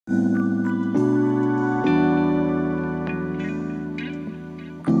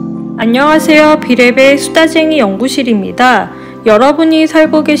안녕하세요. B.lab의 수다쟁이 연구실입니다. 여러분이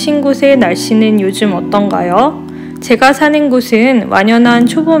살고 계신 곳의 날씨는 요즘 어떤가요? 제가 사는 곳은 완연한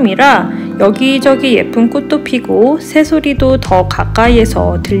초봄이라 여기저기 예쁜 꽃도 피고 새소리도 더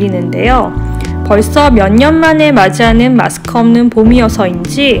가까이에서 들리는데요. 벌써 몇 년 만에 맞이하는 마스크 없는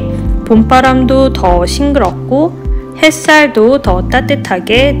봄이어서인지 봄바람도 더 싱그럽고 햇살도 더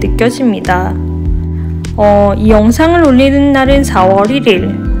따뜻하게 느껴집니다. 이 영상을 올리는 날은 4월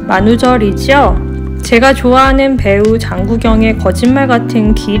 1일 만우절이죠. 제가 좋아하는 배우 장국영의 거짓말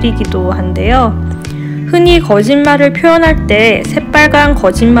같은 기일이기도 한데요. 흔히 거짓말을 표현할 때 새빨간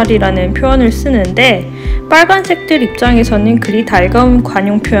거짓말이라는 표현을 쓰는데 빨간색들 입장에서는 그리 달가운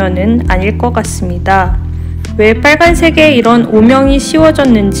관용 표현은 아닐 것 같습니다. 왜 빨간색에 이런 오명이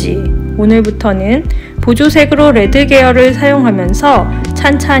씌워졌는지 오늘부터는 보조색으로 레드 계열을 사용하면서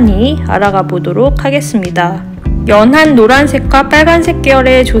찬찬히 알아가 보도록 하겠습니다. 연한 노란색과 빨간색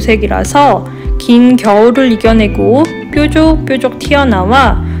계열의 조색이라서 긴 겨울을 이겨내고 뾰족뾰족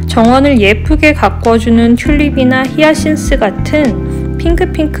튀어나와 정원을 예쁘게 가꿔주는 튤립이나 히아신스 같은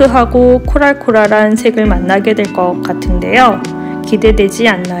핑크핑크하고 코랄코랄한 색을 만나게 될 것 같은데요. 기대되지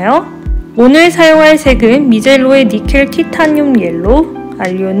않나요? 오늘 사용할 색은 미젤로의 니켈 티타늄 옐로,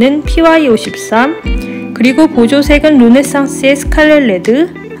 안료는 PY53, 그리고 보조색은 르네상스의 스칼렛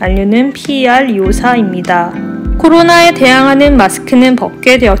레드, 안료는 PER254입니다. 코로나에 대항하는 마스크는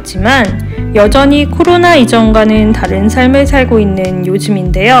벗게 되었지만 여전히 코로나 이전과는 다른 삶을 살고 있는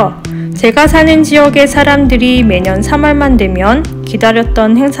요즘인데요. 제가 사는 지역의 사람들이 매년 3월만 되면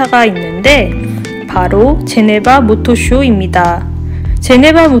기다렸던 행사가 있는데 바로 제네바 모터쇼입니다.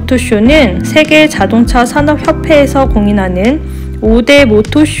 제네바 모터쇼는 세계 자동차 산업협회에서 공인하는 5대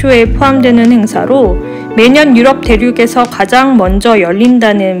모터쇼에 포함되는 행사로 매년 유럽 대륙에서 가장 먼저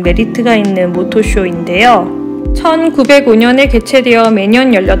열린다는 메리트가 있는 모터쇼인데요. 1905년에 개최되어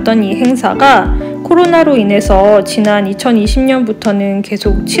매년 열렸던 이 행사가 코로나로 인해서 지난 2020년부터는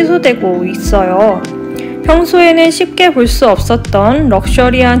계속 취소되고 있어요. 평소에는 쉽게 볼 수 없었던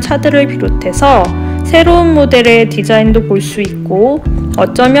럭셔리한 차들을 비롯해서 새로운 모델의 디자인도 볼 수 있고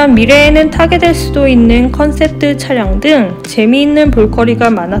어쩌면 미래에는 타게 될 수도 있는 컨셉트 차량 등 재미있는 볼거리가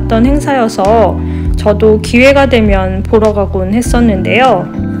많았던 행사여서 저도 기회가 되면 보러 가곤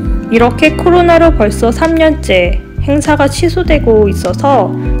했었는데요. 이렇게 코로나로 벌써 3년째 행사가 취소되고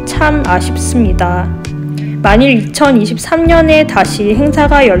있어서 참 아쉽습니다. 만일 2023년에 다시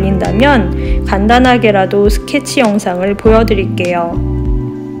행사가 열린다면 간단하게라도 스케치 영상을 보여드릴게요.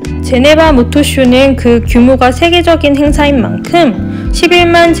 제네바 모터쇼는 그 규모가 세계적인 행사인 만큼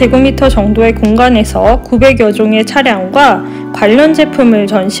 11만 제곱미터 정도의 공간에서 900여 종의 차량과 관련 제품을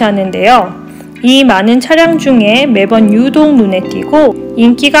전시하는데요. 이 많은 차량 중에 매번 유독 눈에 띄고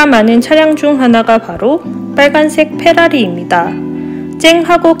인기가 많은 차량 중 하나가 바로 빨간색 페라리입니다.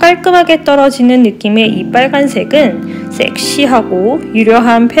 쨍하고 깔끔하게 떨어지는 느낌의 이 빨간색은 섹시하고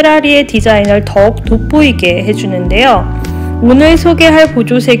유려한 페라리의 디자인을 더욱 돋보이게 해주는데요. 오늘 소개할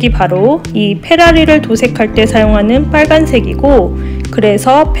보조색이 바로 이 페라리를 도색할 때 사용하는 빨간색이고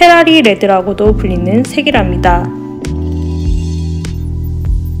그래서 페라리 레드라고도 불리는 색이랍니다.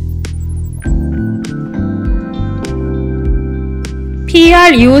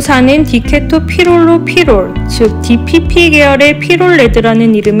 PER254는 디케토 피롤로 피롤, 즉 DPP 계열의 피롤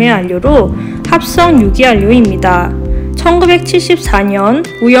레드라는 이름의 안료로 합성 유기안료입니다. 1974년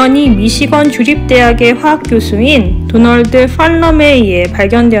우연히 미시건 주립대학의 화학교수인 도널드 팔럼에 의해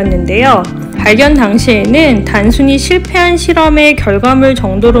발견되었는데요. 발견 당시에는 단순히 실패한 실험의 결과물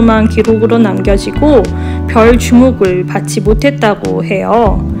정도로만 기록으로 남겨지고 별 주목을 받지 못했다고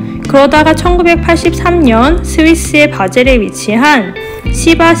해요. 그러다가 1983년 스위스의 바젤에 위치한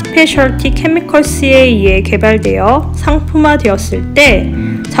시바 스페셜티 케미컬스에 의해 개발되어 상품화되었을 때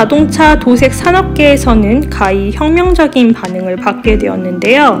자동차 도색 산업계에서는 가히 혁명적인 반응을 받게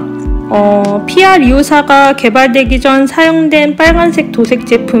되었는데요. PER254가 개발되기 전 사용된 빨간색 도색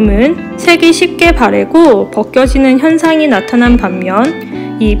제품은 색이 쉽게 바래고 벗겨지는 현상이 나타난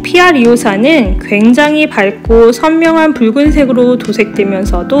반면 이 PER254는 굉장히 밝고 선명한 붉은색으로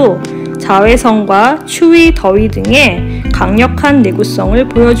도색되면서도 자외선과 추위, 더위 등의 강력한 내구성을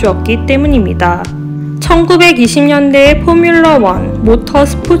보여주었기 때문입니다. 1920년대의 포뮬러1 모터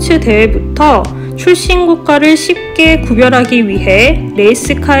스포츠 대회부터 출신 국가를 쉽게 구별하기 위해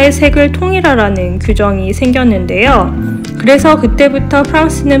레이스카의 색을 통일하라는 규정이 생겼는데요. 그래서 그때부터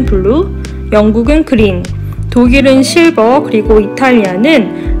프랑스는 블루, 영국은 그린, 독일은 실버, 그리고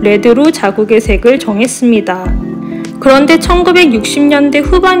이탈리아는 레드로 자국의 색을 정했습니다. 그런데 1960년대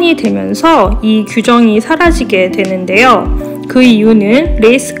후반이 되면서 이 규정이 사라지게 되는데요. 그 이유는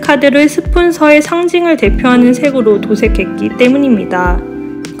레이스 카드를 스폰서의 상징을 대표하는 색으로 도색했기 때문입니다.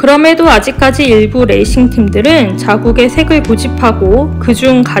 그럼에도 아직까지 일부 레이싱팀들은 자국의 색을 고집하고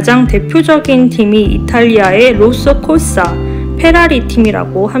그중 가장 대표적인 팀이 이탈리아의 로쏘 콜사, 페라리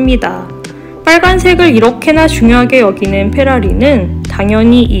팀이라고 합니다. 빨간색을 이렇게나 중요하게 여기는 페라리는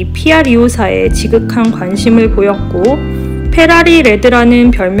당연히 이 PR254에 지극한 관심을 보였고 페라리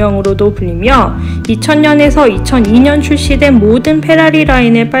레드라는 별명으로도 불리며 2000년에서 2002년 출시된 모든 페라리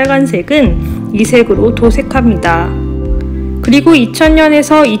라인의 빨간색은 이 색으로 도색합니다. 그리고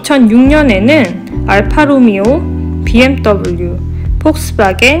 2000년에서 2006년에는 알파로미오, BMW,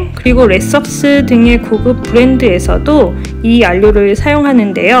 폭스바겐, 그리고 레석스 등의 고급 브랜드에서도 이 안료를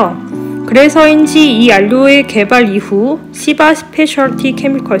사용하는데요. 그래서인지 이 안료의 개발 이후 시바 스페셜티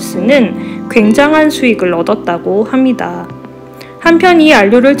케미컬스는 굉장한 수익을 얻었다고 합니다. 한편 이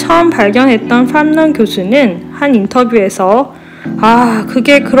안료를 처음 발견했던 팜넌 교수는 한 인터뷰에서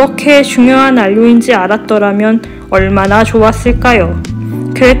그게 그렇게 중요한 안료인지 알았더라면 얼마나 좋았을까요?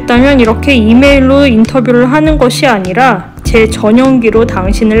 그랬다면 이렇게 이메일로 인터뷰를 하는 것이 아니라 제 전용기로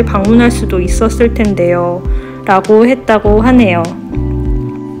당신을 방문할 수도 있었을 텐데요. 라고 했다고 하네요.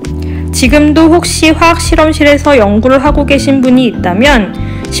 지금도 혹시 화학실험실에서 연구를 하고 계신 분이 있다면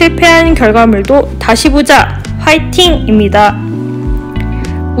실패한 결과물도 다시 보자! 화이팅입니다.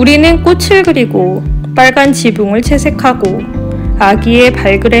 우리는 꽃을 그리고 빨간 지붕을 채색하고 아기의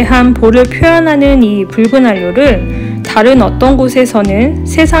발그레한 볼을 표현하는 이 붉은 안료를 다른 어떤 곳에서는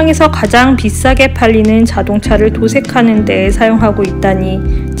세상에서 가장 비싸게 팔리는 자동차를 도색하는 데 사용하고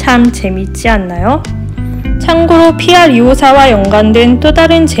있다니 참 재밌지 않나요? 참고로 PR254와 연관된 또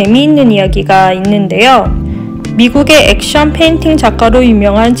다른 재미있는 이야기가 있는데요. 미국의 액션 페인팅 작가로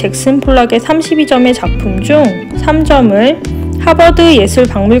유명한 잭슨 폴락의 32점의 작품 중 3점을 하버드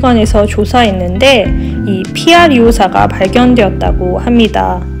예술박물관에서 조사했는데 이 PR254가 발견되었다고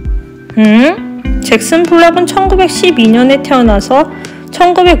합니다. 잭슨 폴락은 1912년에 태어나서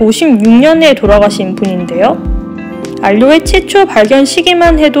 1956년에 돌아가신 분인데요. 안료의 최초 발견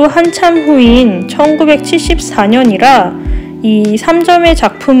시기만 해도 한참 후인 1974년이라 이 3점의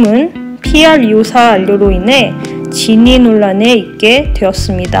작품은 PR254 안료로 인해 진위 논란에 있게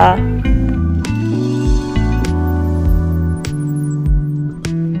되었습니다.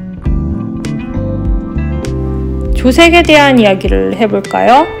 조색에 대한 이야기를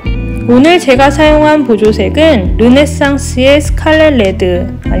해볼까요? 오늘 제가 사용한 보조색은 르네상스의 스칼렛 레드,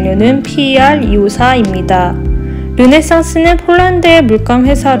 안료는 PR254입니다. 르네상스는 폴란드의 물감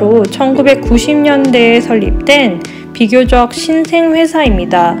회사로 1990년대에 설립된 비교적 신생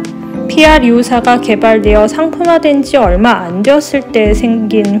회사입니다. PR254가 개발되어 상품화된 지 얼마 안 되었을 때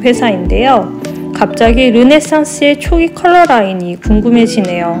생긴 회사인데요. 갑자기 르네상스의 초기 컬러 라인이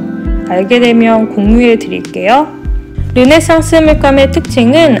궁금해지네요. 알게 되면 공유해 드릴게요. 르네상스 물감의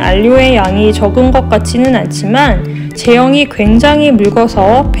특징은 안료의 양이 적은 것 같지는 않지만 제형이 굉장히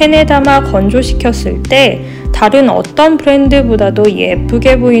묽어서 펜에 담아 건조시켰을 때 다른 어떤 브랜드보다도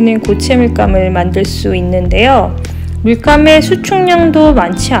예쁘게 보이는 고체 물감을 만들 수 있는데요. 물감의 수축량도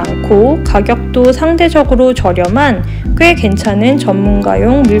많지 않고 가격도 상대적으로 저렴한 꽤 괜찮은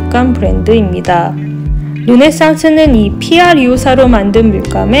전문가용 물감 브랜드입니다. 르네상스는 이 PR254로 만든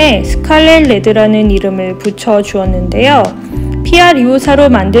물감에 스칼렛 레드라는 이름을 붙여 주었는데요. PR254로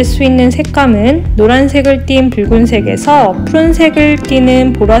만들 수 있는 색감은 노란색을 띤 붉은색에서 푸른색을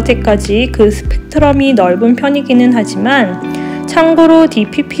띠는 보라색까지 그 스펙트럼이 넓은 편이기는 하지만 참고로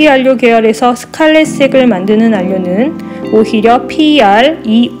DPP 안료 계열에서 스칼렛색을 만드는 안료는 오히려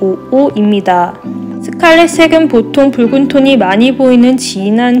PR255입니다. 스칼렛색은 보통 붉은 톤이 많이 보이는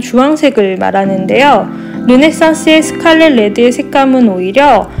진한 주황색을 말하는데요. 르네상스의 스칼렛 레드의 색감은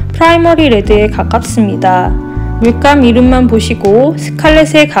오히려 프라이머리 레드에 가깝습니다. 물감 이름만 보시고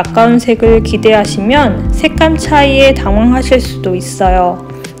스칼렛에 가까운 색을 기대하시면 색감 차이에 당황하실 수도 있어요.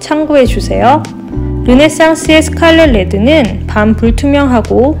 참고해주세요. 르네상스의 스칼렛 레드는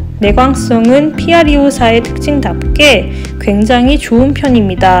반불투명하고 내광성은 PR254의 특징답게 굉장히 좋은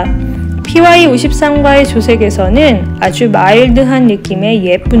편입니다. PY53과의 조색에서는 아주 마일드한 느낌의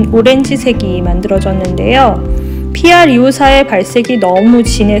예쁜 오렌지색이 만들어졌는데요. PR254의 발색이 너무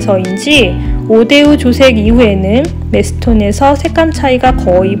진해서인지 5대 후 조색 이후에는 메스톤에서 색감 차이가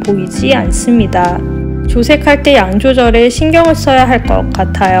거의 보이지 않습니다. 조색할 때 양 조절에 신경을 써야 할 것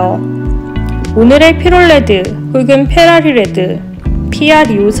같아요. 오늘의 피롤레드 혹은 페라리 레드,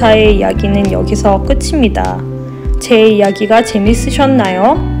 PR254의 이야기는 여기서 끝입니다. 제 이야기가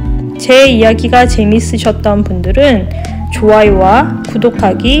재밌으셨나요? 제 이야기가 재밌으셨던 분들은 좋아요와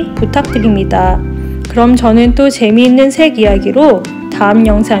구독하기 부탁드립니다. 그럼 저는 또 재미있는 색 이야기로 다음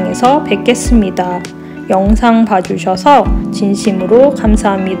영상에서 뵙겠습니다. 영상 봐주셔서 진심으로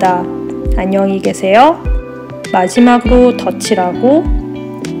감사합니다. 안녕히 계세요. 마지막으로 덧칠하고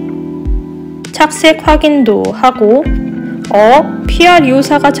착색 확인도 하고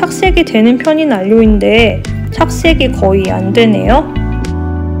PR254가 착색이 되는 편인 안료인데 착색이 거의 안 되네요.